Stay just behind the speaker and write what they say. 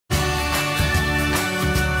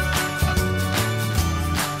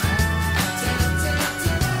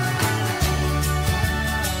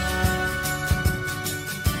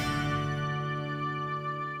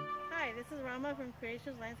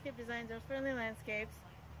Creations, Landscape Designs, Earth Friendly Landscapes.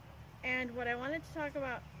 And what I wanted to talk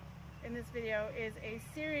about in this video is a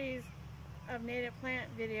series of native plant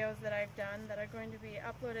videos that I've done that are going to be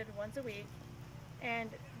uploaded once a week. And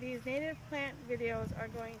these native plant videos are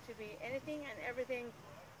going to be anything and everything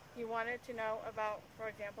you wanted to know about, for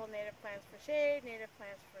example, native plants for shade, native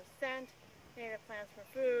plants for scent, native plants for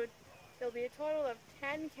food. There'll be a total of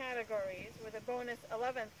 10 categories with a bonus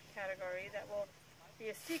 11th category that will be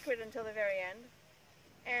a secret until the very end.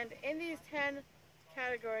 And in these 10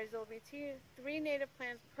 categories, there'll be 3 native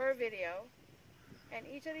plants per video. And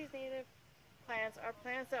each of these native plants are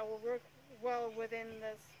plants that will work well within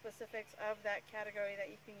the specifics of that category that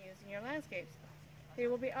you can use in your landscapes. They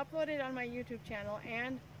will be uploaded on my YouTube channel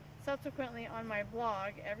and subsequently on my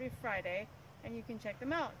blog every Friday, and you can check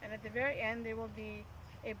them out. And at the very end, there will be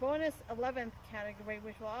a bonus 11th category,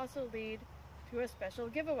 which will also lead to a special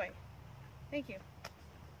giveaway. Thank you.